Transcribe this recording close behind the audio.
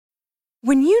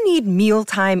When you need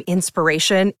mealtime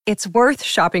inspiration, it's worth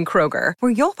shopping Kroger,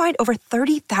 where you'll find over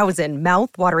 30,000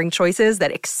 mouth-watering choices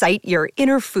that excite your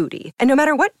inner foodie. And no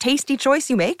matter what tasty choice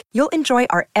you make, you'll enjoy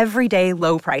our everyday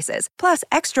low prices, plus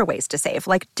extra ways to save,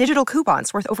 like digital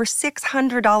coupons worth over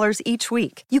 $600 each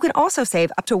week. You can also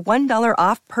save up to $1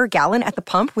 off per gallon at the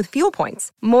pump with fuel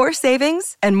points. More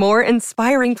savings and more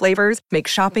inspiring flavors make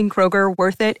shopping Kroger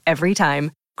worth it every time.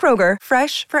 Kroger,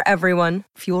 fresh for everyone.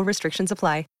 Fuel restrictions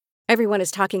apply. Everyone is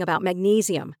talking about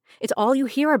magnesium. It's all you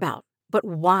hear about. But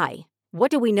why?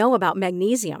 What do we know about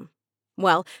magnesium?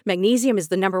 Well, magnesium is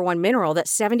the number one mineral that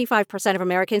 75% of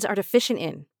Americans are deficient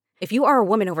in. If you are a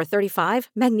woman over 35,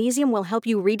 magnesium will help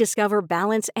you rediscover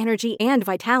balance, energy, and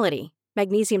vitality.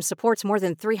 Magnesium supports more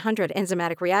than 300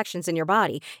 enzymatic reactions in your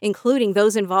body, including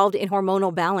those involved in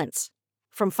hormonal balance.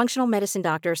 From functional medicine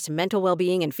doctors to mental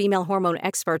well-being and female hormone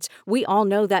experts, we all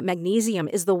know that magnesium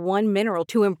is the one mineral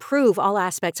to improve all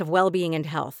aspects of well-being and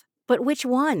health. But which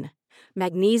one?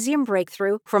 Magnesium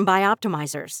Breakthrough from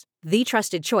Bioptimizers, the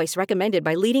trusted choice recommended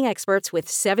by leading experts with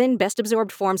 7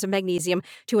 best-absorbed forms of magnesium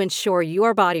to ensure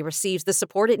your body receives the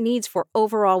support it needs for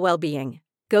overall well-being.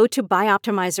 Go to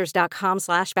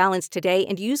bioptimizers.com/balance today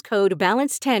and use code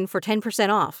BALANCE10 for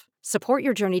 10% off. Support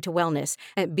your journey to wellness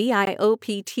at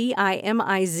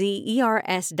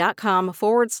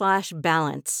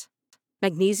bioptimizers.com/balance.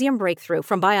 Magnesium Breakthrough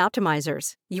from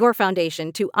Bioptimizers, your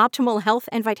foundation to optimal health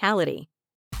and vitality.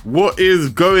 What is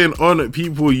going on,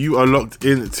 people? You are locked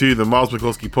into the Miles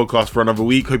Bukowski podcast for another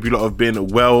week. Hope you lot have been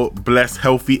well, blessed,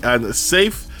 healthy, and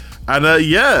safe. And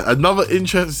another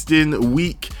interesting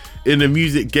week in the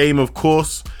music game, of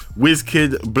course.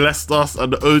 Wizkid blessed us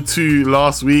at the O2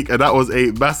 last week, and that was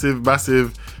a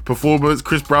massive performance.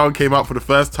 Chris Brown came out for the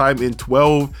first time in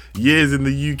 12 years in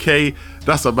the UK.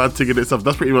 That's a bad thing in itself.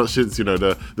 That's pretty much since,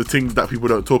 the things that people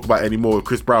don't talk about anymore with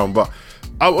Chris Brown. But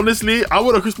I want a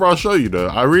Chris Brown show,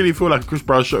 I really feel like a Chris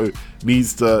Brown show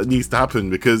needs to happen,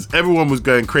 because everyone was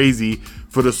going crazy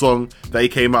for the song that he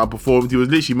came out and performed. He was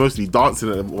literally mostly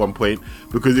dancing at one point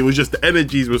because it was just the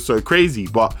energies were so crazy.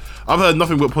 But I've heard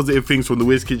nothing but positive things from the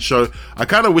Wizkid show. I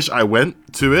kind of wish I went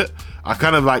to it. I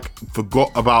kind of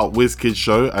forgot about Wizkid's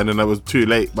show, and then I was too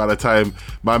late by the time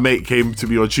my mate came to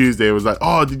me on Tuesday and was like,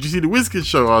 "Oh, did you see the Wizkid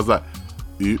show?" I was like,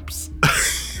 "Oops."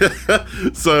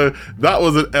 So that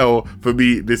was an L for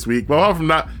me this week. But apart from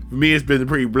that, for me, it's been a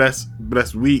pretty blessed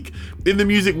week. In the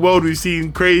music world, we've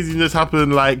seen craziness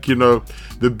happen, like, the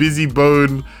Busy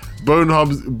Bone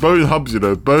Hubs,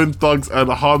 Bone Thugs and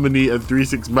Harmony and 3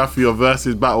 6 Mafia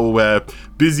versus battle, where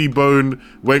Busy Bone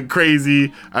went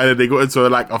crazy and then they got into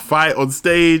a fight on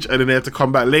stage, and then they had to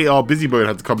come back later. Busy Bone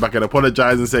had to come back and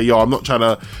apologize and say, "Yo, I'm not trying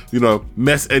to,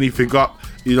 mess anything up.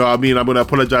 You know what I mean? I'm going to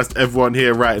apologize to everyone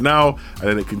here right now." And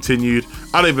then it continued.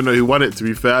 I don't even know who won it, to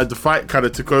be fair. The fight kind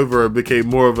of took over and became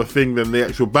more of a thing than the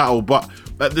actual battle. But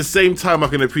at the same time, I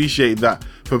can appreciate that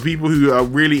for people who are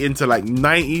really into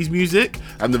 90s music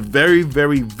and the very,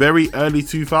 very, very early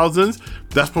 2000s,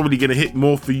 that's probably going to hit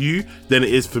more for you than it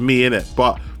is for me, innit?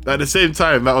 But at the same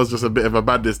time, that was just a bit of a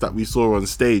madness that we saw on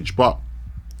stage. But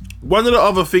one of the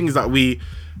other things that we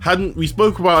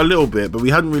spoke about a little bit, but we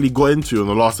hadn't really got into on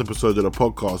the last episode of the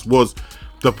podcast, was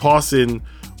the passing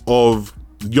of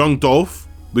Young Dolph,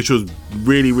 which was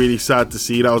really, really sad to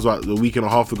see. That was a week and a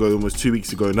half ago, almost 2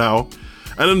 weeks ago now.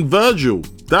 And then Virgil,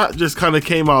 that just kind of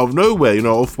came out of nowhere.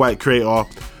 Off-White creator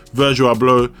Virgil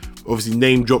Abloh, obviously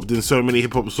name dropped in so many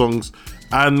hip-hop songs,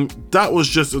 and that was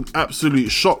just an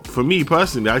absolute shock for me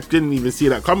personally. I didn't even see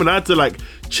that coming. I had to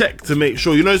check to make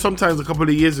sure. Sometimes a couple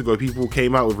of years ago people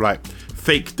came out with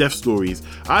fake death stories.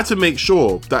 I had to make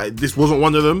sure that this wasn't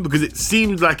one of them, because it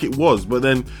seemed like it was, but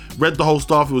then read the whole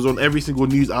stuff. It was on every single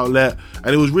news outlet,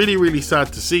 and it was really, really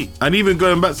sad to see. And even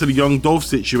going back to the Young Dolph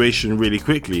situation really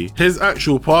quickly, his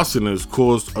actual passing has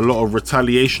caused a lot of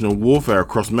retaliation and warfare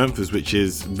across Memphis, which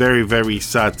is very, very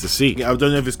sad to see. I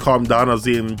don't know if it's calmed down. I was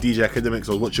seeing DJ Academics,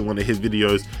 I was watching one of his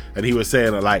videos, and he was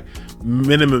saying that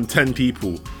minimum 10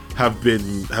 people have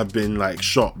been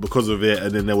shot because of it.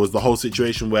 And then there was the whole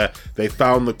situation where they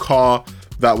found the car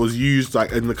that was used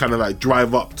in the kind of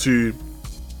drive up to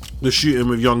the shooting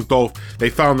with Young Dolph. They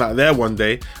found that there one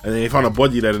day, and then they found a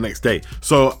body there the next day.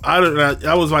 So I don't know,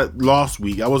 that was last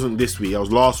week. I wasn't this week, I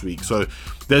was last week. So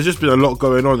there's just been a lot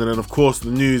going on. And then of course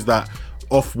the news that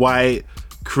Off-White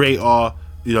creator,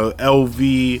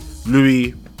 LV,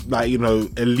 Louis like, you know,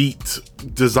 elite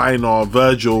designer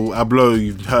Virgil Abloh,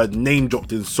 you've heard name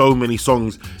dropped in so many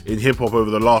songs in hip hop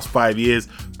over the last 5 years,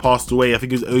 passed away. I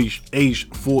think he was age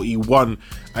 41,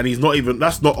 and he's not even,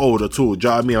 that's not old at all. Do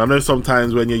you know what I mean? I know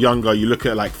sometimes when you're younger, you look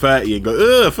at like 30 and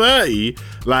go, 30,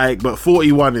 like, but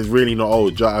 41 is really not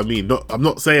old. Do you know what I mean? I'm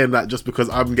not saying that just because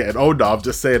I'm getting older. I'm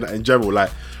just saying that in general,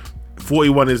 like,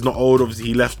 41 is not old. Obviously,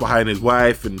 he left behind his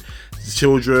wife and his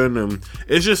children, and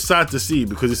it's just sad to see,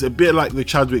 because it's a bit like the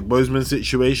Chadwick Boseman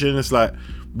situation. It's like,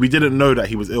 we didn't know that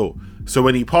he was ill, so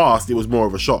when he passed, it was more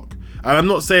of a shock. And I'm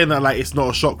not saying that like it's not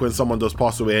a shock when someone does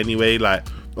pass away anyway. Like,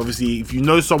 obviously, if you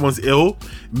know someone's ill,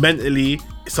 mentally,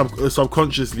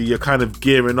 subconsciously, you're kind of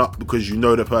gearing up because you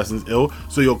know the person's ill,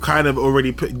 so you're kind of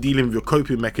already dealing with your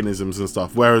coping mechanisms and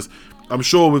stuff. Whereas I'm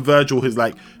sure with Virgil, his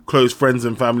like close friends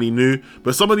and family knew,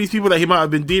 but some of these people that he might have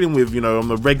been dealing with, you know,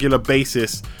 on a regular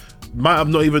basis, might have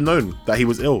not even known that he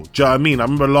was ill. Do you know what I mean? I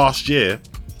remember last year,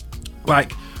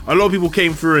 like, a lot of people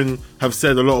came through and have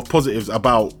said a lot of positives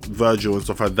about Virgil and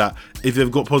stuff like that. If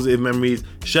they've got positive memories,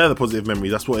 share the positive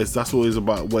memories. That's what it's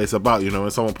about. What it's about, you know.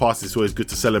 When someone passes, it's always good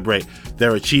to celebrate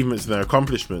their achievements and their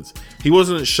accomplishments. He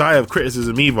wasn't shy of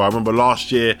criticism either. I remember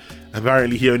last year,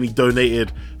 apparently he only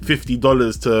donated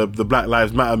 $50 to the Black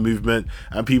Lives Matter movement,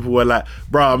 and people were like,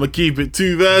 "Bro, I'm gonna keep it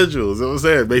 2 Virgils." You know what I'm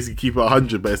saying? Basically, keep it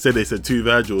 100, but instead they said 2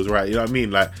 Virgils, right? You know what I mean?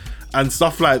 Like, and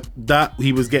stuff like that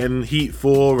he was getting heat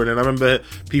for. And then I remember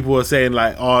people were saying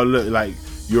like, "Oh, look, like,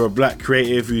 you're a black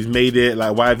creative who's made it,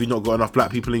 like, why have you not got enough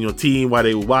black people in your team, why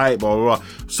they all white, blah blah blah."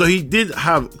 So he did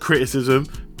have criticism,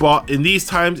 but in these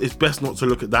times it's best not to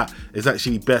look at that. It's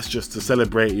actually best just to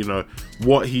celebrate, you know,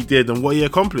 what he did and what he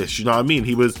accomplished. You know what I mean?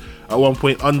 He was at one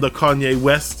point under Kanye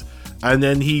West, and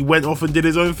then he went off and did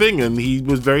his own thing, and he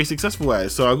was very successful at it.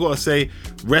 So I gotta say,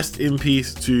 rest in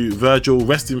peace to Virgil,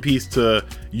 rest in peace to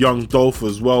Young Dolph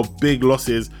as well. Big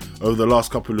losses over the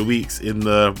last couple of weeks in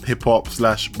the hip-hop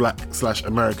 / black /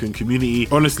 American community.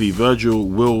 Honestly, Virgil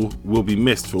will be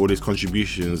missed for all his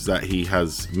contributions that he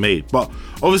has made. But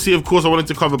obviously, of course, I wanted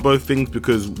to cover both things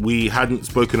because we hadn't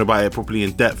spoken about it properly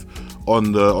in depth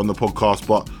on the podcast.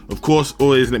 But of course,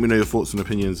 always let me know your thoughts and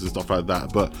opinions and stuff like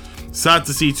that. But sad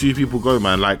to see 2 people go,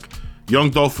 man. Like, Young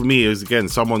Dolph for me is, again,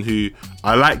 someone who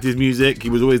I liked his music. He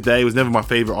was always there. He was never my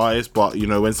favorite artist, but, you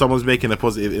know, when someone's making a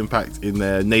positive impact in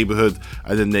their neighborhood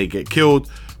and then they get killed,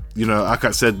 you know, like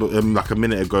I said like a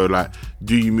minute ago, like,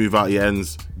 do you move out your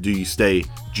ends? Do you stay?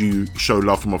 Do you show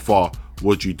love from afar?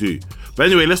 What do you do? But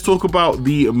anyway, let's talk about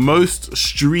the most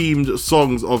streamed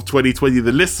songs of 2020.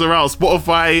 The lists are out.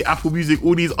 Spotify, Apple Music,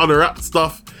 all these other app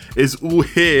stuff is all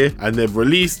here, and they've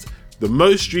released the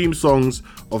most streamed songs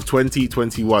of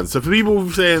 2021. So for people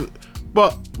saying,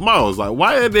 but Miles, like,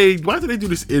 why do they do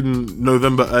this in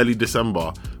November, early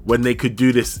December, when they could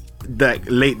do this like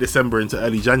late December into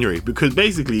early January? Because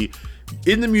basically,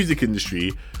 in the music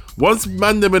industry, once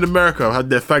them in America have had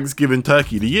their Thanksgiving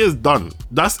turkey, the year's done.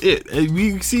 That's it.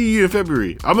 We see you in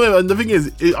February. And the thing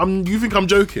is, you think I'm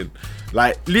joking?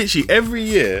 Like, literally every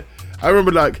year, I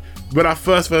remember, like, when I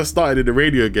first started in the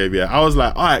radio game, yeah, I was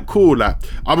like, all right, cool, like,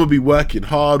 I'm gonna be working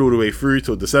hard all the way through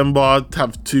till December,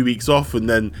 have 2 weeks off, and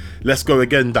then let's go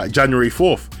again, like, January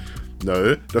 4th.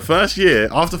 No, the first year,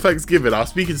 after Thanksgiving, I was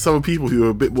speaking to some people who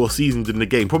were a bit more seasoned in the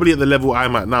game, probably at the level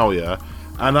I'm at now, yeah,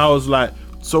 and I was like,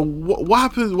 so what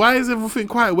happens? Why is everything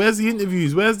quiet? Where's the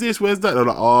interviews? Where's this? Where's that? They're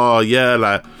like, oh, yeah,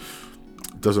 like,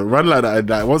 doesn't run like that.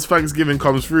 Like, once Thanksgiving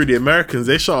comes through, the Americans,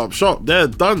 they shut up shop. They're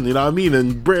done, you know what I mean?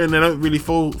 And Britain, they don't really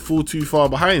fall too far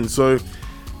behind. So,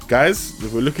 guys,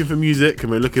 if we're looking for music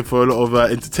and we're looking for a lot of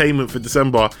entertainment for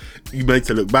December, you need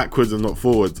to look backwards and not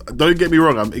forwards. Don't get me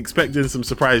wrong, I'm expecting some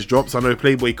surprise drops. I know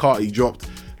Playboi Carti dropped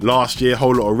last year,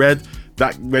 Whole Lot of Red.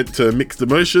 That went to mixed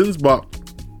emotions, but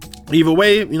either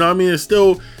way, you know what I mean, it's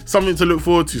still something to look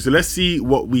forward to. So let's see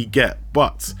what we get.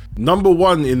 But number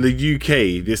 1 in the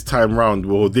UK this time round,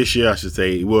 well, this year I should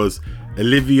say, it was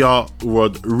Olivia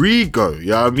Rodrigo.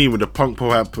 You know what I mean? With the punk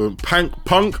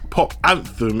pop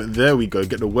anthem. There we go.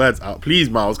 Get the words out. Please,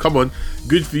 Miles. Come on.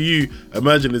 Good for you.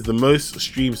 Emerging is the most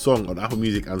streamed song on Apple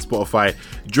Music and Spotify.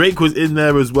 Drake was in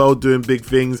there as well, doing big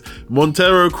things.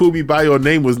 Montero, Call Me By Your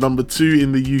Name was number 2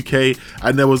 in the UK.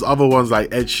 And there was other ones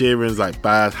like Ed Sheeran's like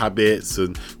Bad Habits.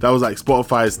 And that was like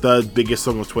Spotify's 3rd biggest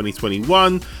song of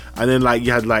 2021. And then like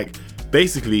you had like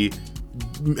basically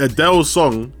Adele's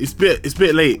song. It's a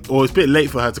bit late, or it's a bit late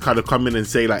for her to kind of come in and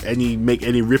say like make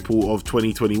any ripple of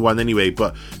 2021 anyway,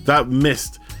 but that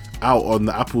missed out on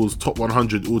the Apple's top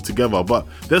 100 altogether. But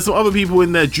there's some other people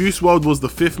in there. Juice WRLD was the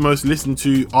 5th most listened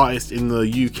to artist in the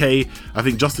UK. I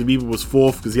think Justin Bieber was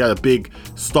 4th because he had a big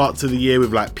start to the year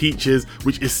with like Peaches,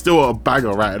 which is still a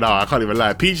banger right now. I can't even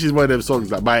lie. Peaches is one of them songs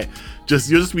that might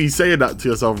you'll just be saying that to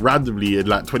yourself randomly in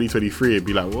like 2023 and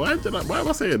be like, why am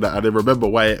I saying that? And then remember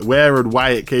where and why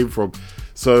it came from.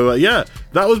 So yeah,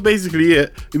 that was basically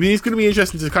it. I mean, it's going to be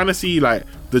interesting to kind of see like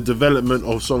the development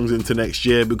of songs into next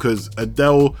year, because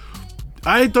Adele,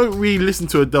 I don't really listen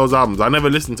to Adele's albums. I never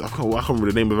listened to, I can't remember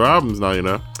the name of her albums now, you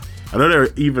know. I know there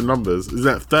are even numbers. Is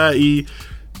that 30?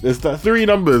 There's 3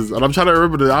 numbers, and I'm trying to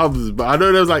remember the albums, but I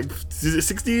know there was like, is it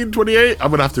 16, 28?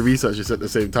 I'm gonna have to research this at the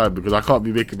same time, because I can't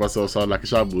be making myself sound like a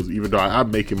shambles, even though I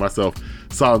am making myself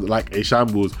sound like a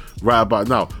shambles right about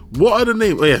now. What are the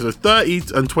names? Oh yeah, so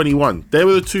 30 and 21. They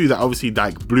were the 2 that obviously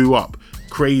like blew up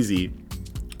crazy.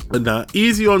 And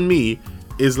Easy on Me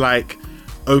is like,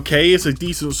 okay, it's a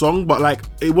decent song, but like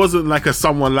it wasn't like a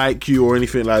Someone Like You or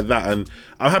anything like that. And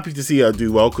I'm happy to see her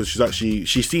do well, because she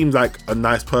seems like a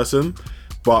nice person.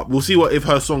 But we'll see if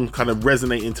her songs kind of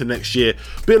resonate into next year.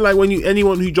 Bit like when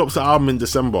anyone who drops an album in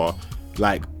December,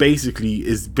 like basically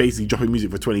dropping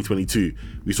music for 2022.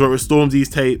 We saw it with Stormzy's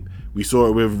tape. We saw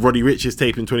it with Roddy Ricch's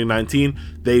tape in 2019.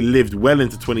 They lived well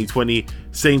into 2020.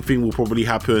 Same thing will probably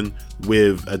happen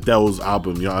with Adele's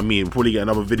album. You know what I mean? We'll probably get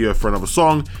another video for another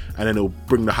song, and then it'll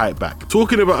bring the hype back.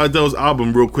 Talking about Adele's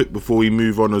album real quick before we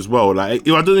move on as well. Like,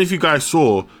 I don't know if you guys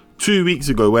saw 2 weeks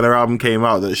ago when her album came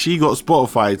out that she got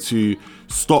Spotify to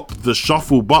stop the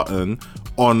shuffle button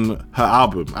on her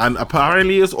album, and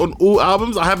apparently it's on all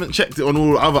albums. I haven't checked it on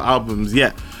all other albums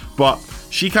yet, but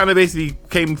she kind of basically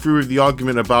came through with the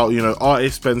argument about, you know,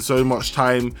 artists spend so much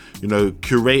time, you know,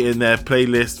 curating their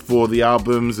playlist for the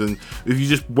albums, and if you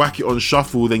just whack it on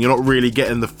shuffle, then you're not really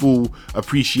getting the full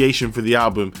appreciation for the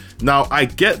album. Now, I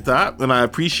get that and I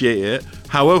appreciate it.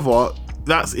 However,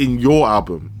 that's in your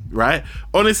album, right?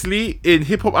 Honestly, in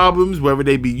hip-hop albums, whether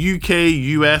they be UK,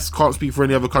 US, can't speak for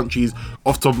any other countries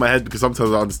off the top of my head, because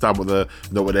sometimes I understand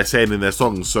what they're saying in their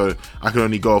songs, so I can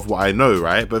only go off what I know,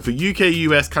 right? But for UK,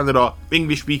 US, Canada,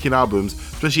 English-speaking albums,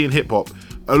 especially in hip-hop,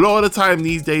 a lot of the time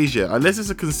these days, yeah, unless it's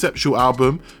a conceptual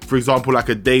album, for example, like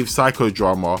a Dave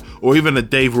Psychodrama, or even a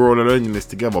Dave We're All Alone in This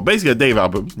Together, basically a Dave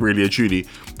album, really and truly,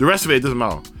 the rest of it doesn't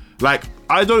matter. Like,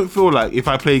 I don't feel like if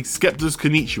I play Skepta's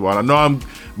Konnichiwa, and I know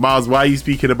Miles, why are you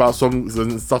speaking about songs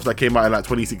and stuff that came out in like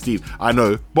 2016? I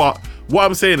know, but what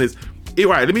I'm saying is,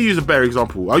 right, let me use a better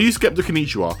example. I'll use Skepta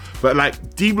Konnichiwa, but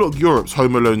like D-Block Europe's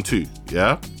Home Alone 2,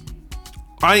 yeah?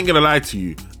 I ain't gonna lie to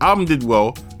you, album did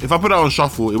well. If I put that on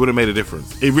shuffle, it would have made a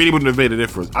difference. It really wouldn't have made a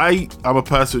difference. I am a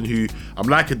person who, I'm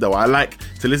like it though, I like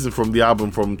to listen from the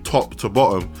album from top to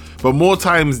bottom. But more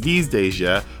times these days,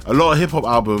 yeah, a lot of hip hop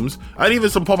albums, and even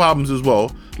some pop albums as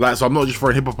well, like, so I'm not just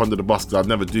throwing hip hop under the bus, because I'd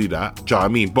never do that, do you know what I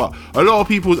mean? But a lot of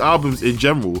people's albums in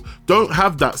general don't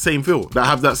have that same feel, that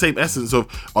have that same essence of,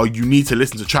 oh, you need to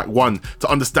listen to track 1 to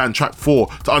understand track 4,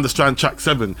 to understand track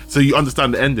 7, so you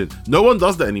understand the ending. No one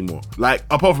does that anymore. Like,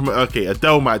 apart from, okay,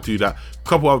 Adele might do that, a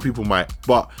couple other people might,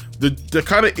 but the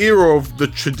kind of era of the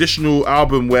traditional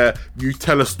album where you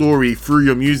tell a story through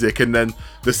your music, and then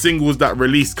the singles that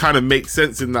release kind of make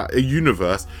sense in that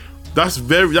universe, that's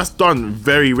done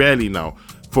very rarely now,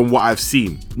 from what I've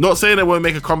seen. Not saying it won't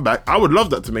make a comeback. I would love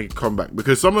that to make a comeback,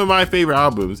 because some of my favorite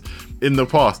albums in the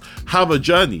past have a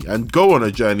journey and go on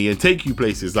a journey and take you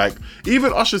places. Like,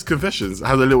 even Usher's Confessions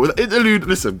has a little interlude.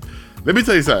 Listen, let me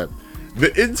tell you something.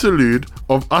 The interlude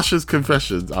of Usher's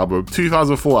Confessions album,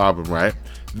 2004 album, right?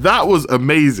 That was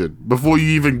amazing before you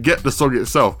even get the song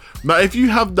itself. Now, if you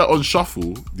have that on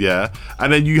shuffle, yeah,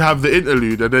 and then you have the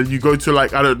interlude, and then you go to,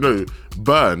 like, I don't know,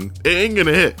 Burn, it ain't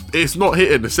gonna hit. It's not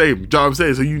hitting the same. Do you know what I'm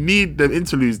saying? So you need them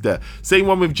interludes there. Same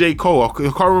one with J. Cole. I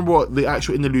can't remember what the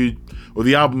actual interlude or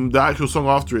the album, the actual song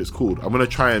after it's called. I'm gonna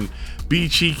try and be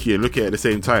cheeky and look at it at the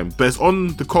same time. But it's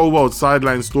on the Cole World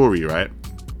Sideline Story, right?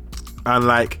 And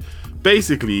like,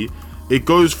 basically, it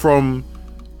goes from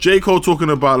J. Cole talking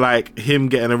about like him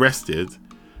getting arrested,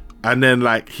 and then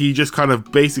like he just kind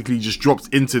of basically just drops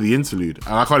into the interlude,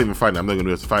 and I can't even find it. I'm not gonna be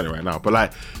able to find it right now, but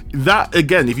like that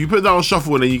again, if you put that on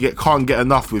shuffle and then you Can't Get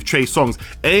Enough with Trey Songz,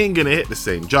 it ain't gonna hit the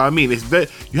same. Do you know what I mean?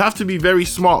 It's you have to be very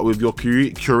smart with your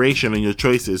curation and your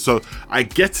choices. So I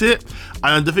get it,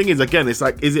 and the thing is, again, it's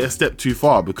like, is it a step too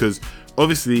far? Because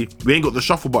obviously we ain't got the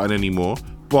shuffle button anymore,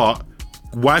 but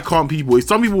why can't people, if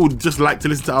some people would just like to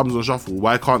listen to albums on shuffle,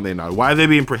 why can't they now? Why are they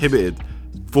being prohibited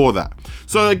for that?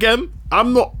 So again,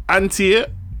 I'm not anti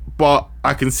it, but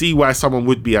I can see why someone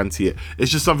would be anti it. It's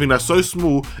just something that's so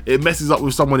small, it messes up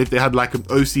with someone if they had like an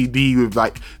OCD with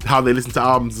like how they listen to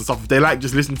albums and stuff. If they like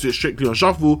just listen to it strictly on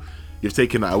shuffle, you've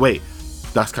taken that away.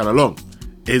 That's kind of long.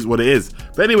 It is what it is.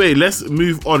 But anyway, let's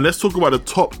move on. Let's talk about the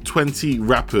top 20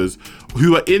 rappers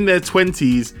who are in their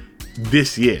 20s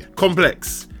this year.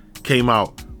 Complex came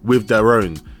out with their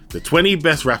own, the 20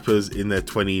 best rappers in their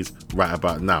 20s right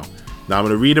about now. Now I'm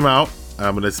gonna read them out.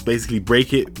 I'm gonna basically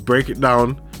break it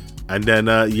down, and then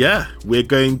we're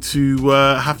going to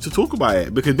have to talk about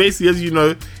it, because basically, as you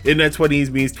know, in their 20s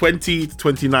means 20 to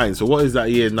 29. So what is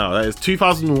that year now? That is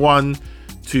 2001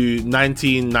 to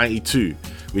 1992,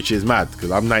 which is mad because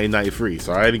I'm 1993,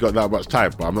 so I only got that much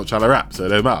time, but I'm not trying to rap, so it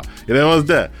don't matter. You know what's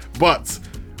there. But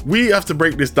we have to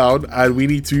break this down, and we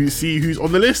need to see who's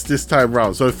on the list this time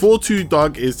round. So 42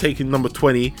 Dugg is taking number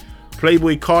 20,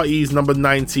 Playboy Carti's number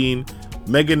 19,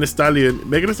 Megan Thee Stallion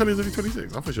is only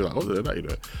 26. I'm for sure that wasn't that, you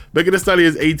know. Megan Thee Stallion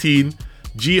is 18,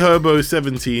 G Herbo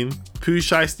 17, Pooh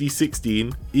Shiesty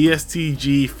 16,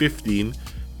 ESTG 15,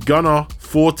 Gunna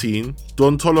 14,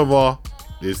 Don Toliver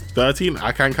is 13,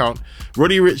 I can't count,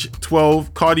 Roddy Ricch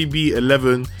 12, Cardi B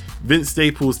 11, Vince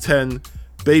Staples 10,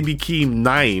 Baby Keem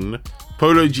 9,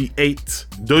 Polo G 8,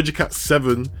 Doja Cat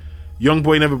 7,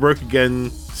 Youngboy Never Broke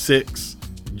Again 6,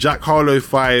 Jack Harlow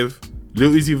 5,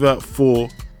 Lil Uzi Vert 4,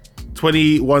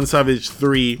 21 Savage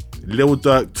 3, Lil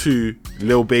Durk 2,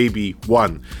 Lil Baby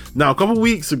 1. Now, a couple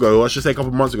weeks ago, or I should say a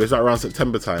couple months ago, it's like around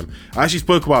September time, I actually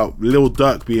spoke about Lil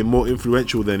Durk being more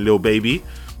influential than Lil Baby.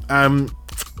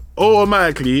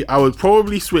 Automatically, I would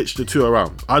probably switch the two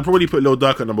around. I'd probably put Lil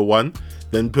Durk at number 1,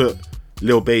 then put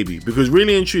Lil Baby, because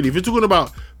really and truly, if you're talking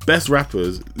about best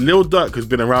rappers, Lil Durk has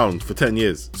been around for 10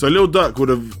 years. So Lil Durk would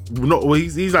have not, well,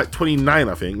 he's like 29,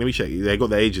 I think. Let me check. They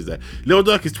got their ages there. Lil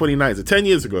Durk is 29. So 10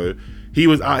 years ago, he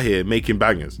was out here making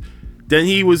bangers. Then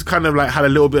he was kind of like had a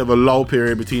little bit of a lull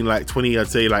period between like 20, I'd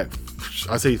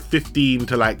say 15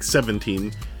 to like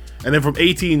 17. And then from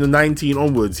 18 to 19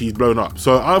 onwards, he's blown up.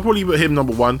 So I'll probably put him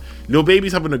number 1. Lil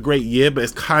Baby's having a great year, but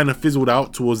it's kind of fizzled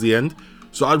out towards the end.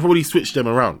 So I'd probably switch them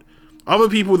around. Other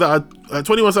people that are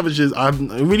 21 Savages, I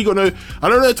really got no. I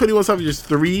don't know 21 Savages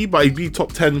 3, but he'd be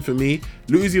top 10 for me.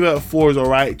 Lil Uzi Vert 4 is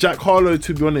alright. Jack Harlow,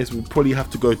 to be honest, would probably have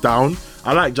to go down.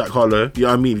 I like Jack Harlow, you know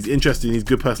what I mean? He's interesting, he's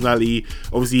good personality.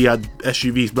 Obviously, he had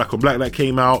SUVs Black on Black that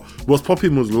came out. What's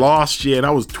Poppin' was last year, and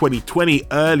that was 2020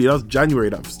 early. That was January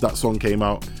that song came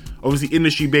out. Obviously,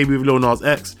 Industry Baby with Lil Nas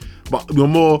X, but you're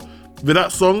more. With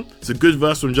that song, it's a good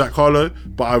verse from Jack Harlow,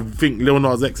 but I think Lil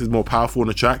Nas X is more powerful on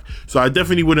the track, so I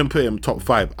definitely wouldn't put him top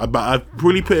 5, but I'd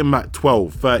probably put him at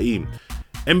 12, 13.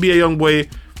 NBA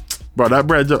Youngboy, bro, that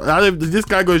bread, this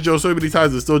guy goes jail so many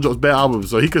times and still drops bare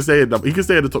albums, so he could stay in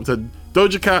the top 10.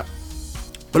 Doja Cat,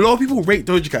 a lot of people rate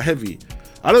Doja Cat heavy.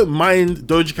 I don't mind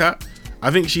Doja Cat. I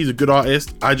think she's a good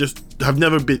artist. I just have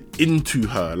never been into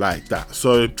her like that,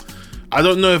 so I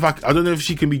don't know if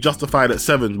she can be justified at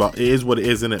 7, but it is what it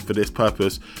is, innit, for this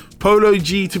purpose. Polo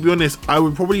G, to be honest, I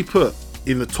would probably put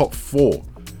in the top 4.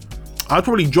 I'd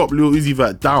probably drop Lil Uzi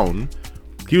Vert down.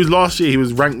 Last year he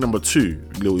was ranked number 2,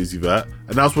 Lil Uzi Vert,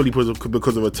 and that's what he put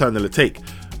because of Return of the Take.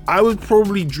 I would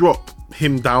probably drop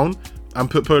him down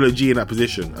and put Polo G in that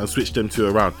position and switch them two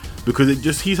around, because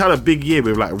he's had a big year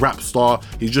with like Rap Star.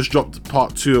 He's just dropped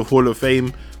part 2 of Hall of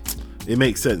Fame. It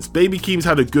makes sense. Baby Keem's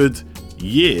had a good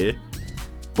year,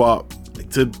 but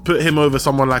to put him over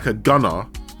someone like a Gunna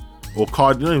or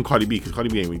Cardi, not even Cardi B, because Cardi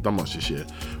B ain't really done much this year.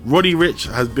 Roddy Ricch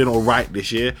has been alright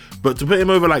this year, but to put him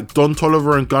over like Don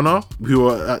Toliver and Gunna, who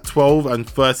are at 12 and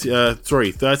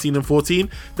 13 and 14,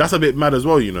 that's a bit mad as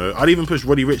well, you know. I'd even push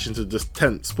Roddy Ricch into just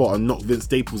 10th spot and knock Vince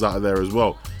Staples out of there as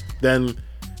well. Then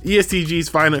ESTG's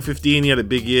fine at 15. He had a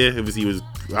big year. Obviously, he was.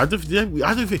 I don't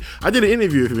think I did an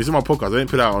interview with him. It's on my podcast. I didn't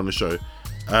put it out on the show.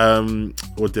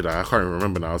 Or did I? I can't even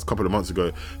remember now. It was a couple of months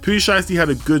ago. Pooh Shiesty had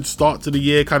a good start to the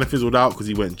year, kind of fizzled out because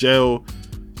he went jail.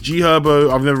 G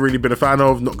Herbo, I've never really been a fan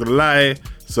of, not gonna lie.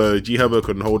 So G Herbo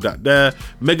couldn't hold that there.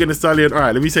 Megan Thee Stallion,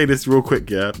 alright, let me say this real quick,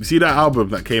 yeah. You see that album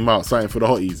that came out, Something for the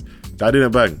Hotties? That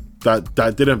didn't bang.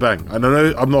 That didn't bang. And I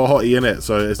know I'm not a hottie in it,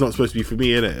 so it's not supposed to be for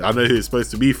me in it. I know who it's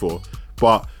supposed to be for.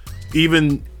 But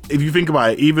even if you think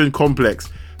about it, even Complex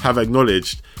have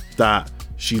acknowledged that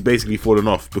she's basically fallen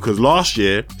off, because last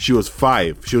year she was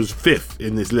 5. She was 5th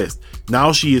in this list.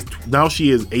 Now she is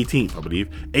 18th, I believe.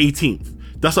 18th.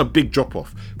 That's a big drop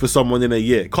off for someone in a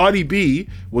year. Cardi B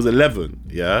was 11,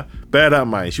 yeah? Bear that in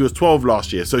mind. She was 12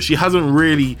 last year, so she hasn't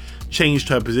really changed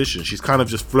her position. She's kind of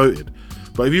just floated.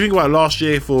 But if you think about last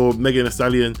year for Megan Thee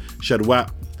Stallion, she had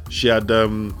WAP. She had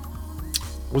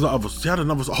what was that other? She had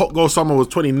another. Hot Girl Summer was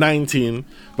 2019,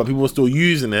 but people were still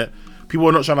using it. People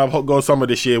are not trying to have Hot Girl Summer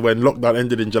this year when lockdown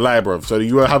ended in July, bro. So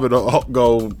you were having a Hot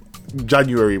Girl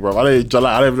January, bro. I don't know,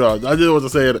 I don't know. I didn't know what to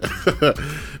say.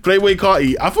 Playboy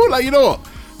Carti. I feel like, you know what?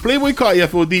 Playboy Carti I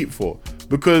feel deep for,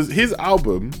 because his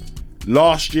album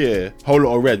last year, Whole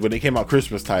Lotta Red, when it came out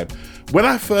Christmas time, when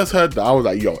I first heard that, I was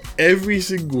like, yo, every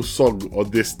single song on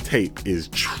this tape is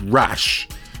trash.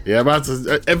 Yeah, I'm about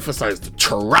to emphasize the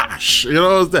trash. You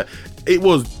know what I'm saying? It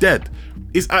was dead.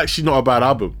 It's actually not a bad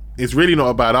album. it's really not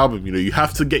a bad album. You know, you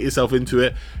have to get yourself into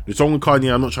it. The song with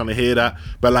Kanye, I'm not trying to hear that,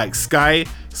 but like Sky,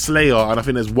 Slayer, and I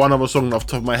think there's one other song off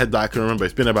the top of my head that I can remember.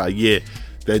 It's been about a year.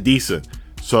 They're decent.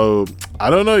 So I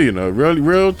don't know, you know,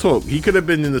 real talk. He could have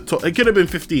been in the top. It could have been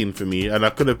 15 for me, and I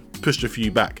could have pushed a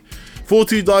few back.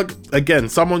 4-2 Doug, again,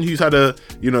 someone who's had a,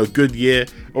 you know, good year.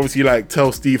 Obviously, like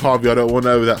Tell Steve Harvey I Don't Want to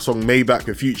Know, that song Maybach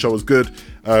with Future was good.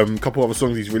 A couple other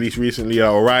songs he's released recently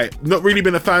are alright. Not really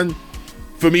been a fan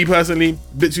for me personally.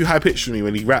 A bit too high pitched for me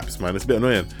when he raps, man. It's a bit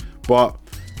annoying. But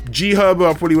G Herbo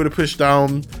I probably would have pushed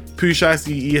down. Pooh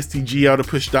Shiesty, ESTG I would have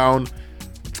pushed down.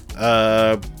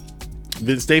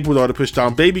 Vince Staples I would have pushed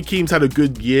down. Baby Keem's had a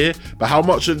good year, but how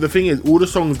much of the thing is, all the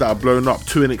songs that are blown up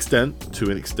to an extent,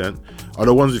 are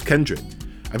the ones with Kendrick,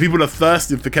 and people are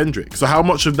thirsting for Kendrick. So how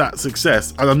much of that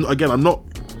success, and I'm not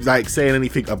like saying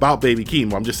anything about Baby Keem,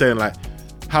 but I'm just saying like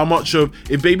how much of,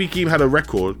 if Baby Keem had a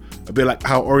record a bit like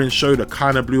how Orange Soda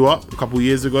kind of blew up a couple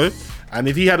years ago, and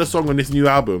if he had a song on this new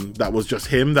album that was just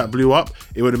him that blew up,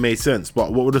 it would have made sense.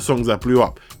 But what were the songs that blew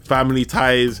up? Family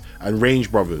Ties and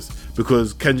Range Brothers,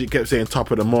 because Kendrick kept saying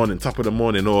top of the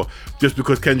morning, or just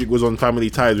because Kendrick was on Family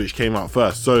Ties, which came out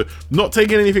first. So not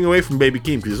taking anything away from Baby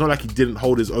Keem, because it's not like he didn't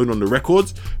hold his own on the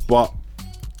records, but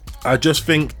I just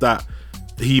think that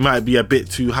he might be a bit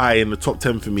too high in the top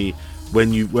 10 for me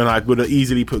when I would have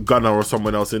easily put Gunna or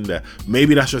someone else in there.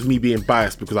 Maybe that's just me being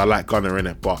biased because I like Gunna in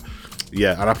it, but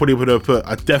yeah, and I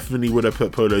definitely would have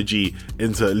put Polo G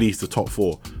into at least the top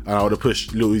 4, and I would have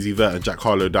pushed Lil Uzi Vert and Jack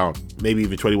Harlow down, maybe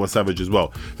even 21 Savage as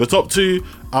well. The top 2,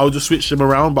 I'll just switch them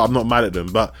around, but I'm not mad at them.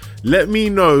 But let me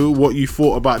know what you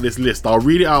thought about this list. I'll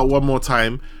read it out one more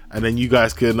time, and then you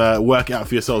guys can work it out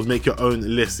for yourselves, make your own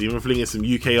list, even flinging some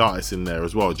UK artists in there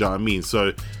as well, do you know what I mean?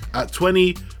 So at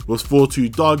 20 was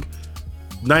 4-2 Doug,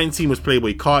 19 was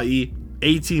Playboi Carti,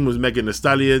 18 was Megan Thee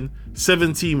Stallion,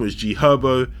 17 was G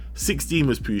Herbo, 16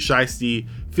 was Pooh Shiesty,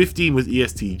 15 was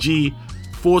ESTG,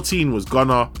 14 was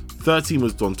Gunna, 13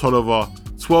 was Don Toliver,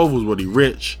 12 was Roddy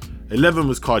Ricch, 11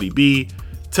 was Cardi B,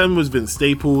 10 was Vince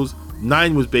Staples,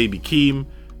 9 was Baby Keem,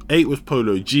 8 was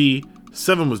Polo G,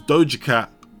 7 was Doja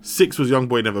Cat, 6 was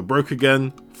Youngboy Never Broke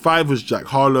Again, 5 was Jack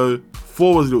Harlow,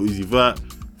 4 was Lil Uzi Vert,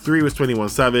 3 was 21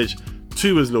 Savage,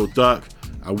 2 was Lil Durk,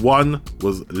 and 1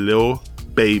 was Lil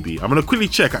Baby. I'm gonna quickly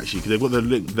check actually, because they've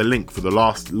got the link for the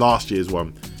last year's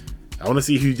one. I want to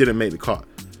see who didn't make the cut.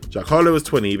 Jack Harlow was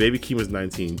 20, Baby Keem was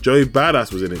 19, Joey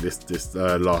Badass was in it this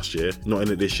last year, not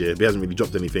in it this year, but he hasn't really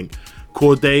dropped anything.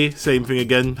 Corday, same thing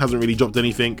again, hasn't really dropped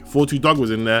anything. 4-2 Doug was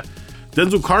in there.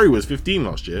 Denzel Curry was 15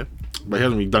 last year, but he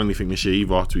hasn't really done anything this year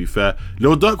either, to be fair.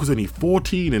 Lil Durk was only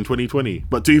 14 in 2020,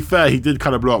 but to be fair, he did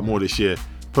kind of blow up more this year.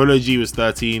 Polo G was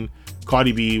 13,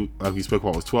 Cardi B, like we spoke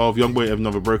about, was 12, Youngboy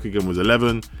Never Broke Again was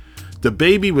 11, The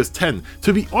Baby was 10.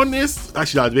 To be honest,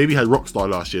 actually, The Baby had Rockstar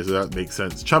last year, so that makes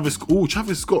sense. Travis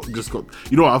Scott just got,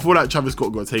 you know what, I feel like Travis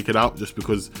Scott got taken out just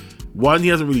because, 1, he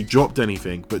hasn't really dropped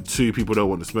anything, but 2, people don't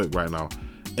want to smoke right now.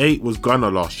 8 was Gunna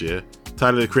last year,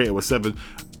 Tyler the Creator was 7.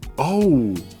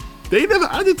 Oh, they never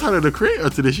added Tyler the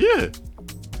Creator to this year.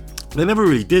 They never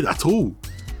really did at all.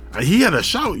 And he had a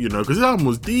shout, you know, because his album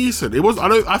was decent.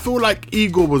 I feel like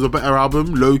Igor was a better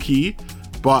album, low key,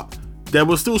 but there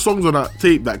were still songs on that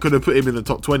tape that could have put him in the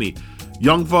top 20.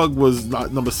 Young Thug was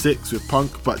like number 6 with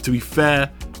Punk, but to be fair,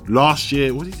 last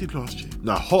year, what did he do last year?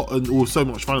 No, Hot and All So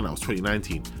Much Fun, and that was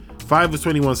 2019. 5 was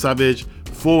 21 Savage,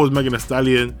 4 was Megan Thee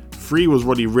Stallion, 3 was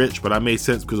Roddy Ricch, but that made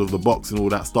sense because of the box and all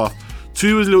that stuff.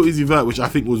 2 was Lil Uzi Vert, which I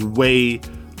think was way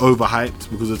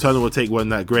overhyped because the Turn Will Take wasn't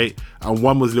that great, and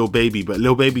 1 was Lil Baby, but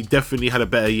Lil Baby definitely had a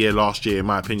better year last year in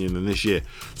my opinion than this year.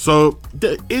 So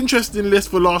the interesting list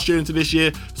for last year into this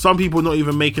year. Some people not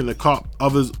even making the cut,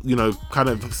 others, you know, kind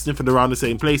of sniffing around the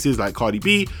same places like Cardi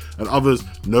B, and others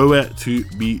nowhere to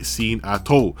be seen at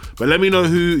all. But let me know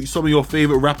who some of your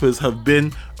favorite rappers have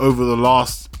been over the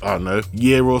last, I don't know,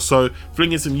 year or so.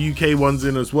 Flinging some UK ones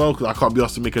in as well, because I can't be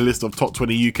asked to make a list of top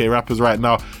 20 UK rappers right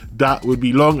now. That would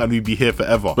be long and we'd be here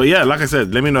forever. But yeah, like I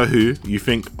said, let me know who you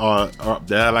think are up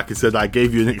there. Like I said, I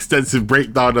gave you an extensive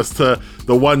breakdown as to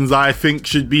the ones I think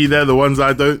should be there, the ones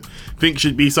I don't think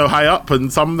should be so high up,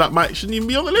 and some that shouldn't even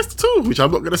be on the list at all, which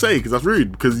I'm not going to say because that's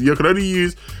rude, because you can only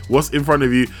use what's in front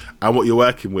of you and what you're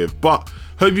working with. But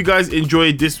hope you guys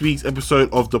enjoyed this week's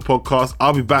episode of the podcast.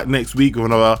 I'll be back next week with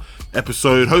another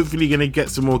episode, hopefully gonna get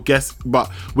some more guests,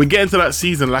 but we're getting to that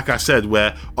season, like I said,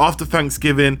 where after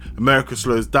Thanksgiving America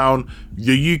slows down.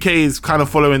 The UK is kind of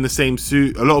following the same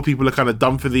suit. A lot of people are kind of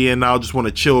done for the year now, just want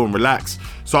to chill and relax.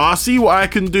 So I'll see what I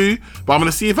can do, but I'm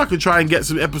gonna see if I can try and get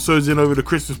some episodes in over the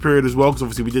Christmas period as well, because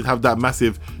obviously we did have that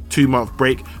massive 2-month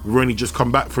break. We've only just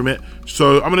come back from it,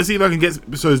 so I'm gonna see if I can get some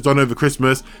episodes done over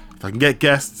Christmas. If I can get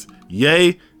guests,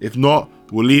 yay. If not,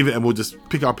 we'll leave it and we'll just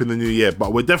pick up in the new year.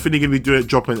 But we're definitely going to be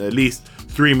dropping at least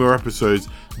 3 more episodes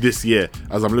this year,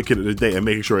 as I'm looking at the date and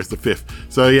making sure it's the 5th.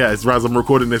 So yeah, as I'm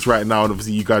recording this right now, and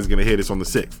obviously you guys are going to hear this on the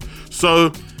 6th.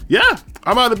 So yeah,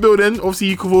 I'm out of the building. Obviously,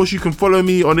 you can follow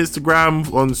me on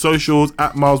Instagram, on socials,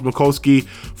 at Miles Mikulski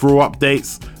for all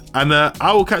updates. And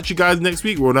I will catch you guys next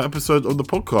week. We're on an episode of the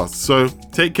podcast. So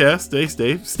take care, stay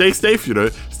safe, stay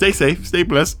safe, stay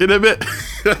blessed. In a bit.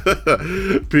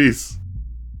 Peace.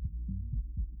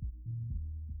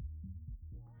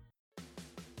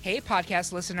 Hey,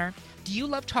 podcast listener. Do you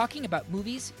love talking about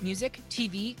movies, music,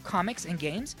 TV, comics, and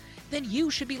games? Then you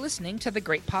should be listening to The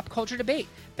Great Pop Culture Debate,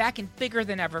 back and bigger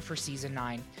than ever for Season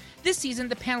 9. This season,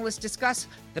 the panelists discuss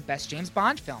the best James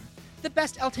Bond film, the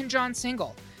best Elton John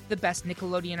single, the best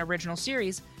Nickelodeon original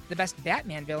series, the best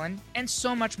Batman villain, and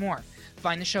so much more.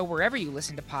 Find the show wherever you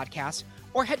listen to podcasts,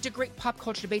 or head to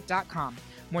greatpopculturedebate.com.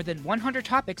 More than 100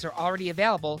 topics are already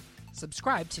available.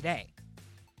 Subscribe today.